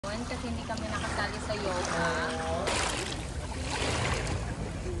kasi hindi kami nakasali sa yoga.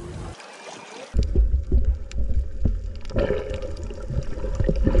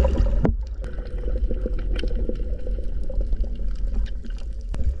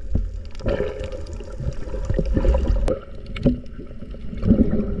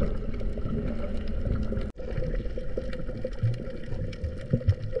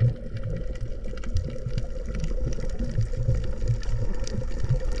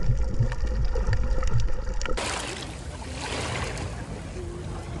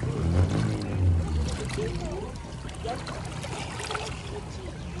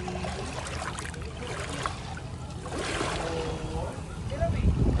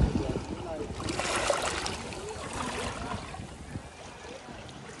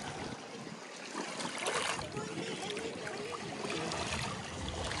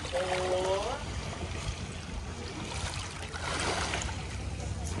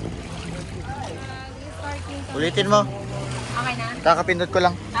 Ulitin mo. Okay na? Kakapindot ko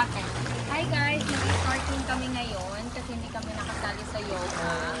lang. Okay. Hi guys, nag-starting kami ngayon kasi hindi kami nakasali sa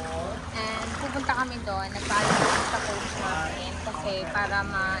yoga. And pupunta kami doon, nagpaalam kami sa coach namin kasi para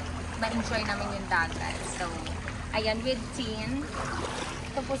ma-enjoy namin yung dagat. So, ayan, with Tin.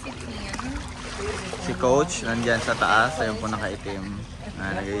 Ito po si Tin. Si coach, nandyan sa taas. Ayun po nakaitim.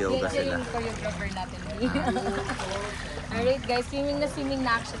 Nag-yoga sila. Yung choreographer natin. Alright guys, swimming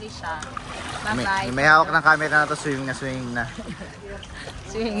na actually siya. Bye-bye. May hawak ng camera na to, swimming na.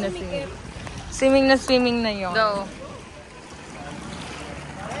 Swimming na yun. Go.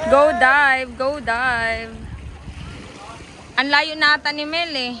 Go dive, go dive. Ang layo nata ni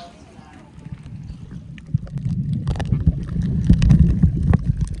Mel eh.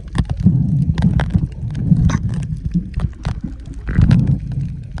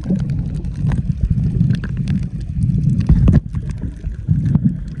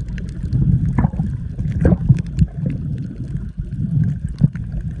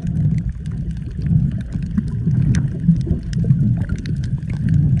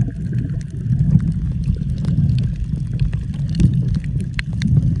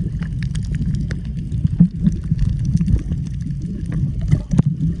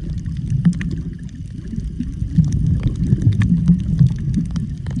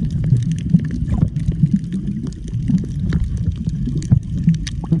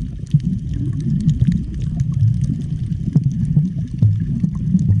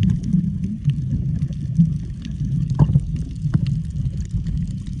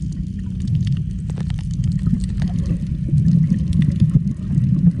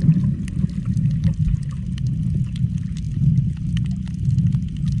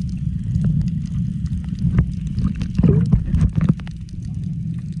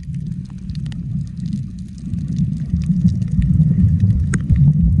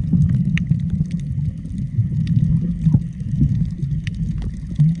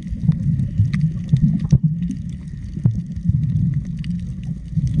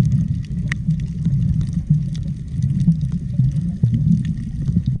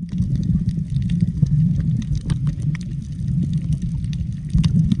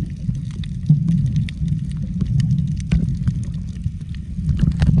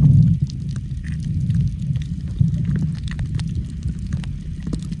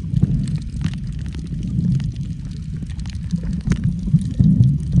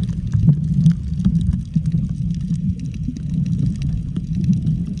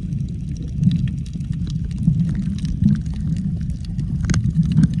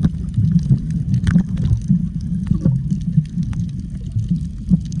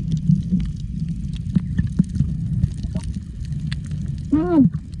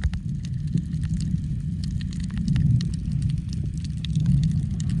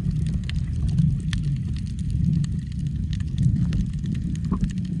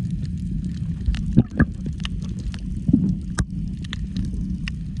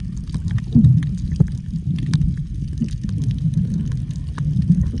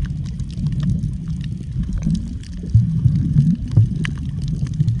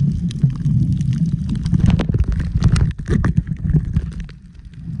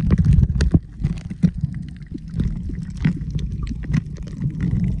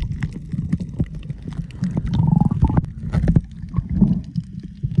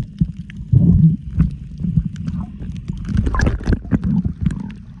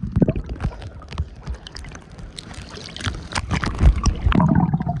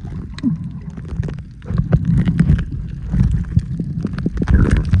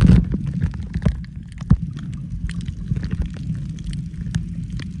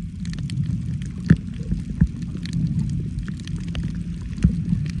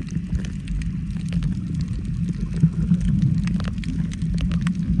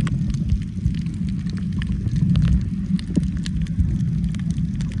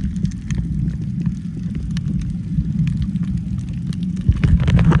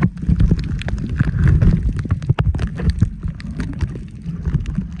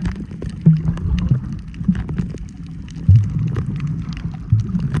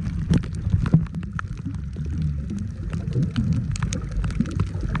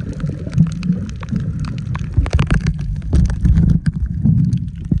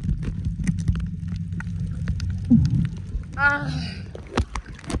 Ah,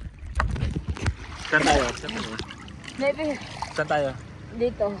 Saan tayo? Saan tayo? maybe Saan tayo?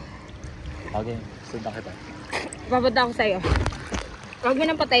 dito. Okay, sundan kita. Bababa ako sa'yo. Huwag mo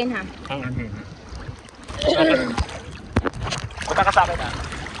nang patayin ha. Punta ka sa akin ah.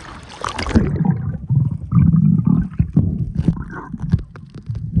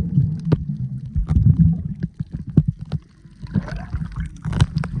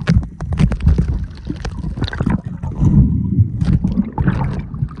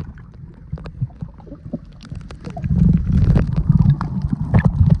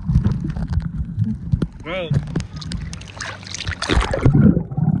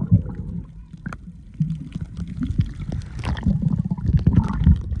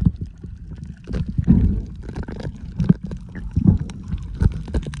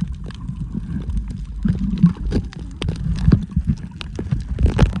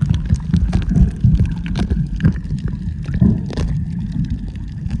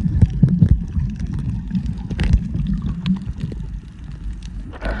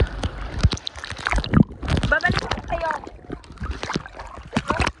 Babalik ako sa'yo.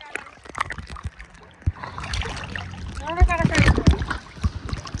 Ano ka kasama ko?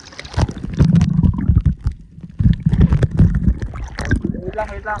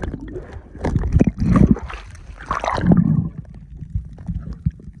 Wait lang.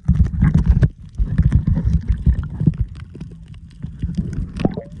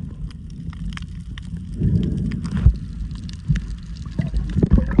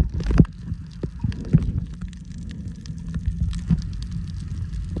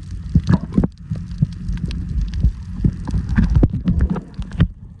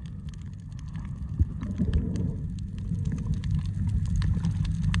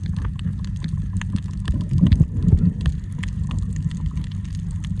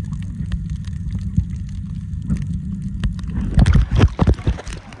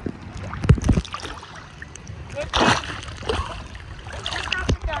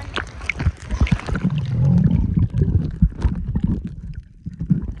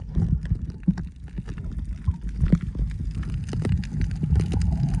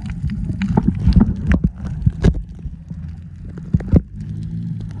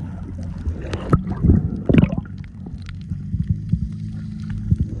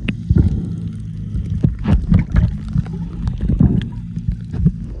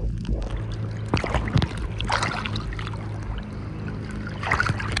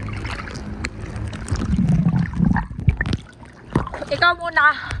 Ikaw muna.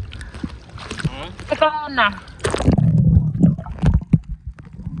 Ikaw muna.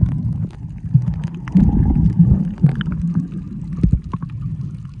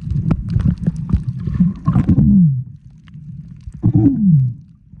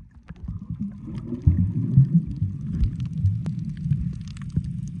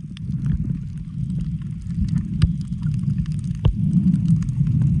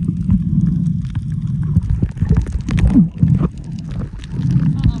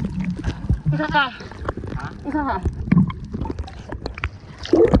 Isa ka. Isa ka.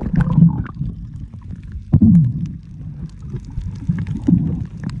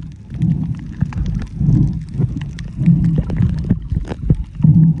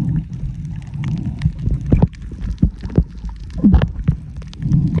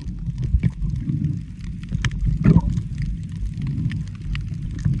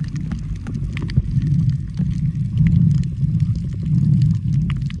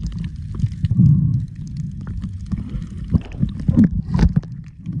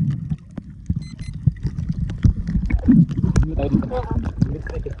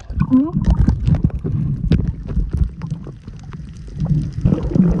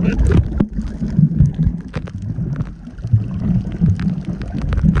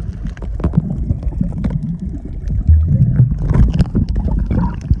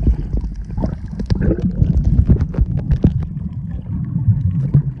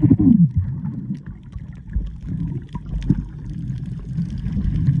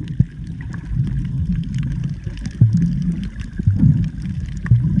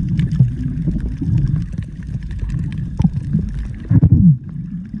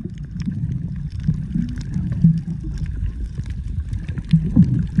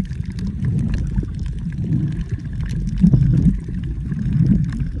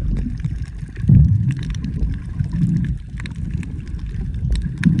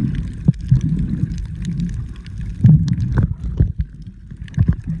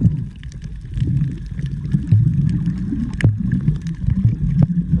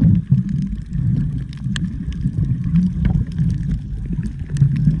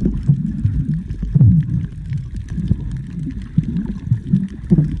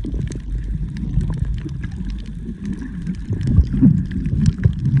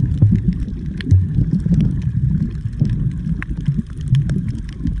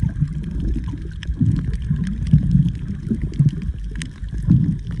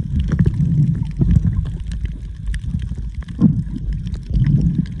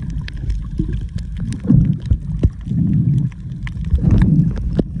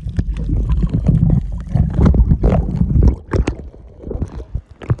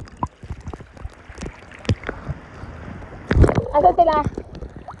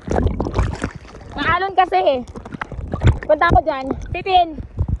 Maalon kasi. Punta ako dyan. Titin.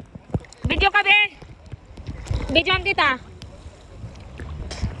 Video ka, be. Videoan kita.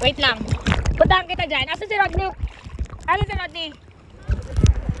 Wait lang. Puntahan kita dyan. Asan si Rodney? Asan si Rodney?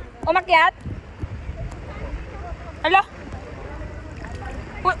 Umakyat? Alo?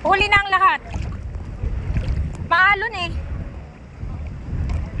 Huli na ang lahat. Maalon eh.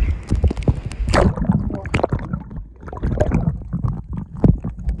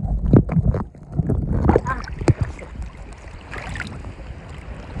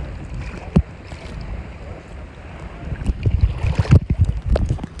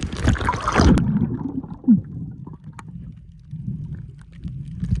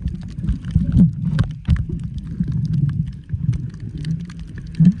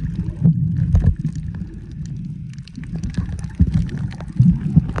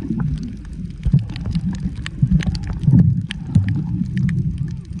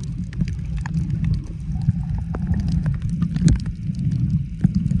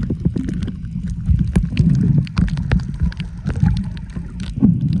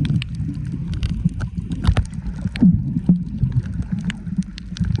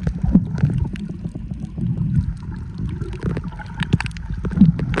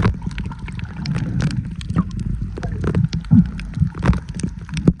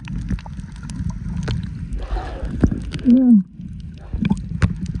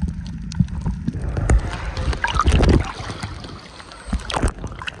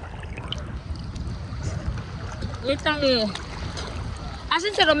 Wait lang eh.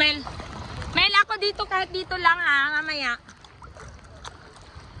 Asan si Romel? Mel, ako dito kahit dito lang ha, mamaya.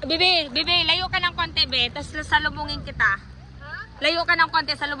 Bibi, layo ka ng konti, be. Tapos salubungin kita. Layo ka ng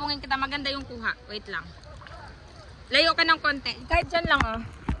konti, salubungin kita. Maganda yung kuha. Wait lang. Layo ka ng konti. Kahit dyan lang oh.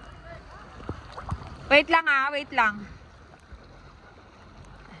 Wait lang ha, wait lang.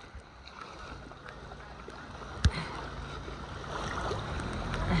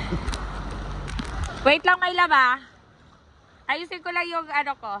 Wait lang, may laba. Ayusin ko lang yung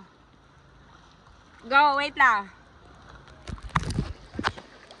ano ko. Go, wait lang.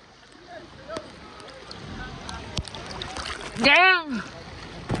 Dang!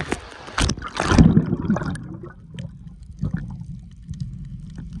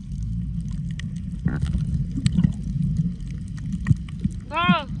 Go!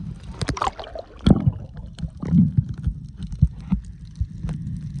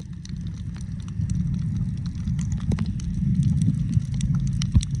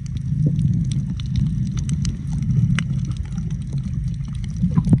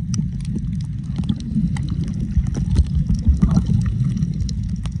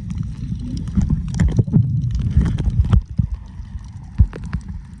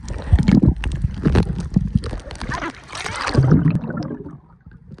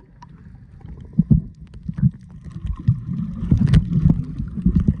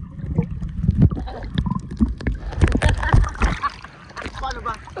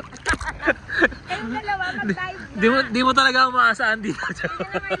 Di mo talaga umaasaan dito.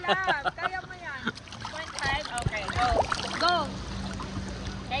 Kaya mo yan. 0.5. Okay, go. Go.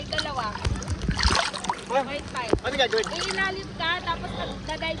 Kahit dalawa. 0.5. Ano gagawin? Iilalim ka, tapos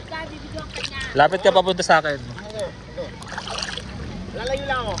nag-dive ka, bibigyan ka niya. Lapit ka papunta sa akin. Lalayo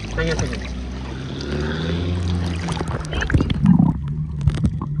lang ako. Sige.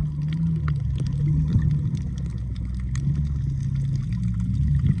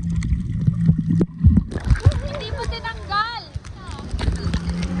 Hindi mo tinanggal.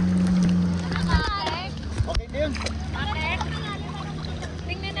 Bakit? Okay din. Bakit?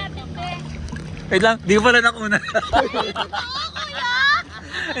 Tingnan natin, be. Wait lang, di ko pala nakuna. Oo, kuya!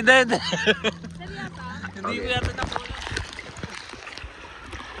 Hindi. Seryoso? Hindi ko yata nakuna.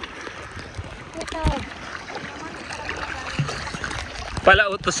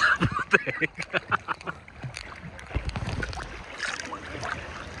 Pala utos sa putek.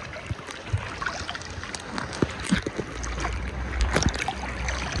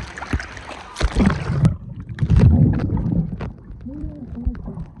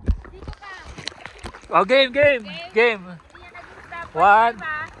 Oh, game. Hindi yan nag-stop.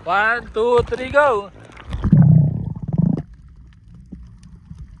 1, 2, 3, go!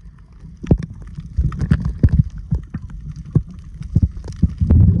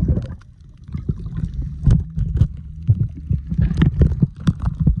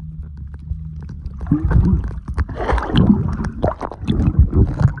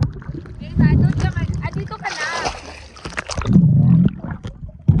 Dito ka na.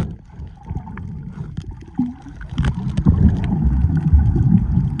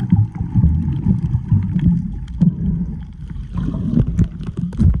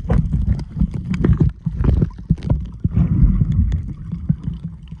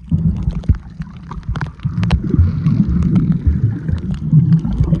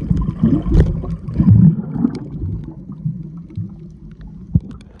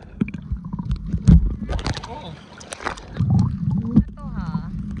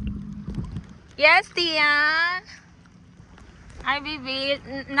 Yes, Tian. Ay, baby.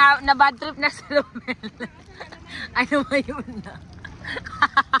 Na bad trip na si Romel. Ano ba yun na?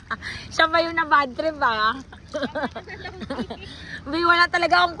 Siya ba yung na bad trip ba? Baby, wala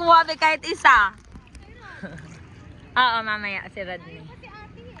talaga akong kuha kahit isa. Oo, mamaya. Si Rodney.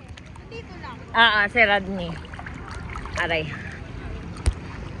 Oo, si Rodney. Aray.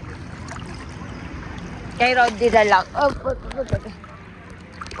 Kay Rodney na lang.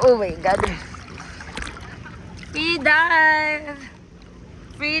 Oh my God. Free dive.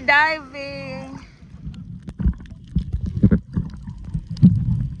 Free diving.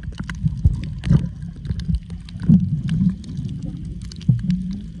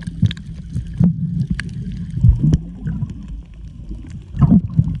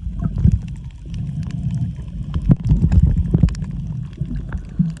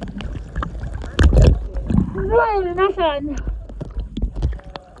 Ay, nasaan?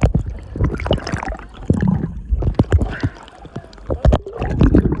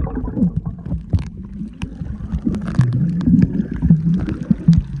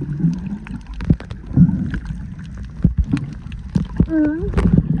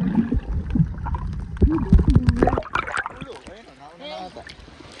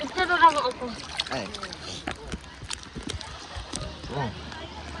 Ito na lang ako. Ay.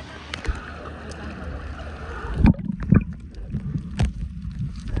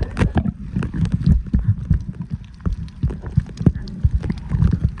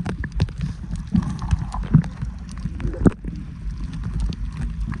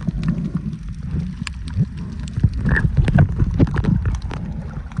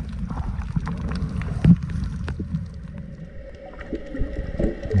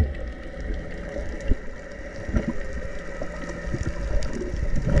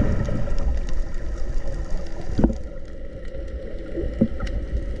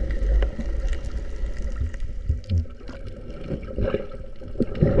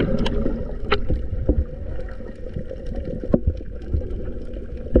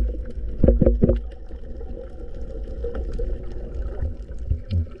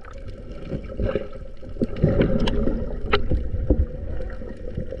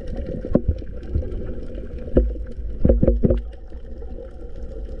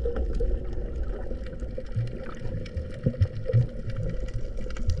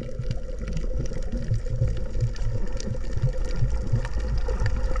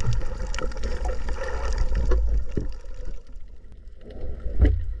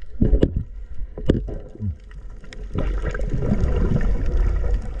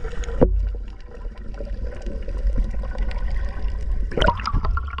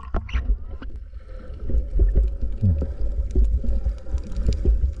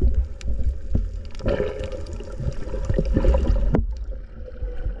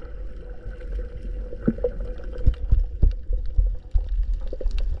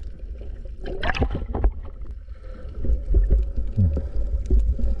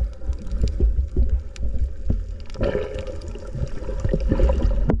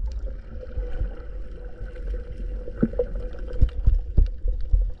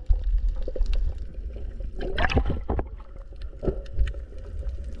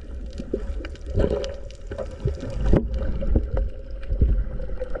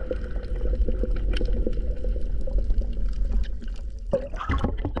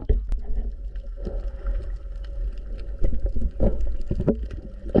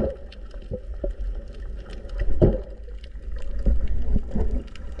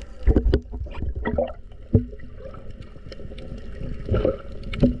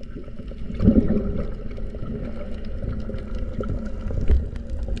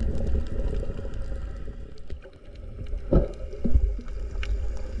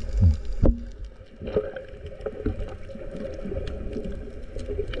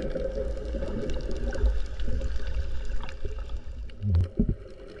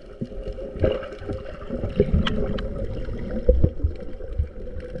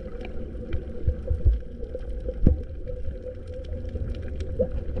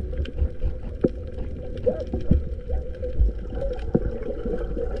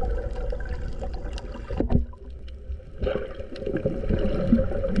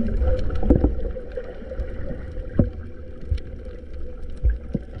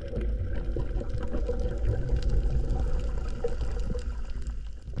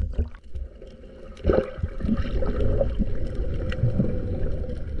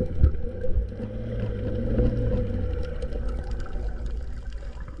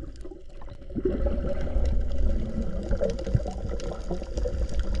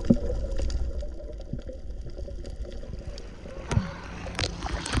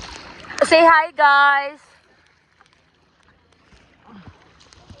 Say hi, guys.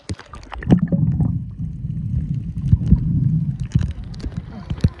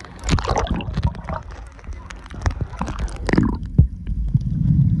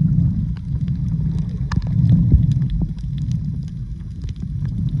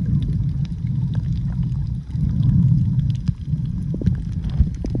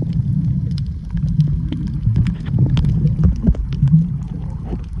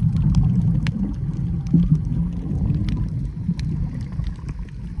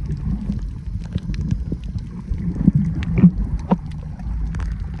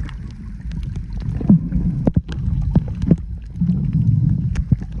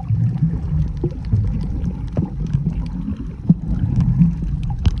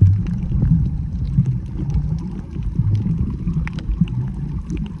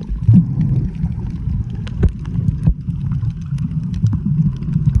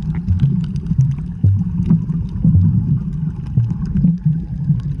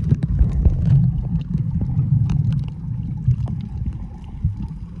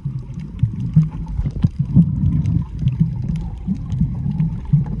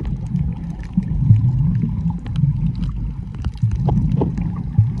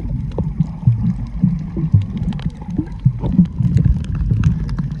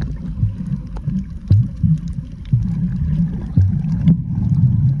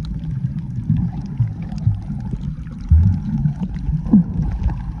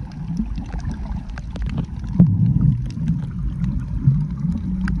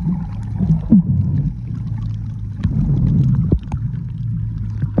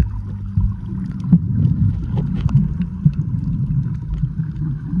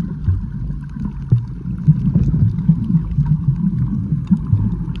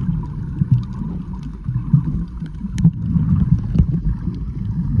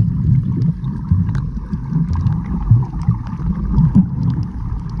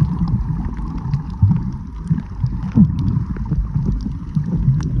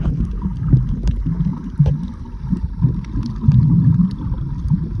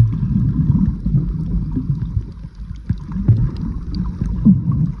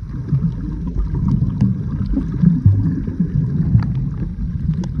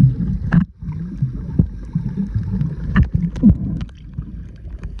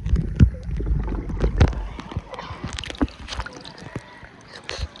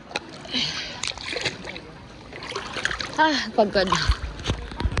 Pagod.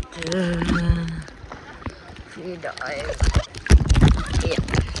 See the eyes.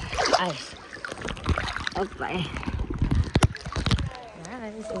 Yeah. Eyes. Okay.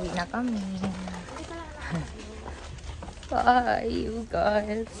 Guys, uwi na kami. Bye, you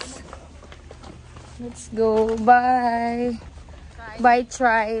guys. Let's go. Bye. Bye,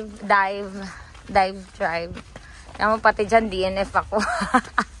 tribe. Dive. Dive tribe. Kaya mo pati dyan, DNF ako.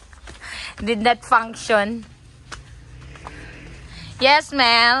 Did not function. Yes,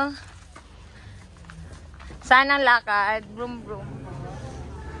 Mel. Saan ang lakad? Broom, broom.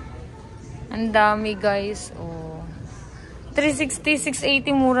 Ang dami, guys. Oh. 360,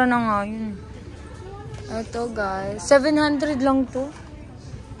 680. Mura na nga yun. Ito, guys. 700 lang to.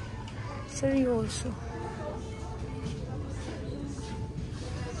 Seryoso.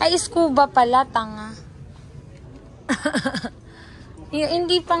 Ay, scuba pala. Tanga.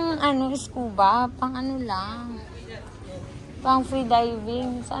 Hindi pang ano, scuba. Pang ano lang. Pang free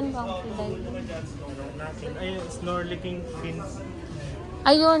diving. Saan pang free diving? Ay, snorkeling fins.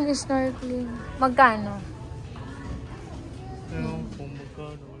 Ayun, snorkeling. Magkano? Ayun, kung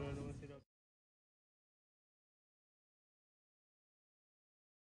magkano.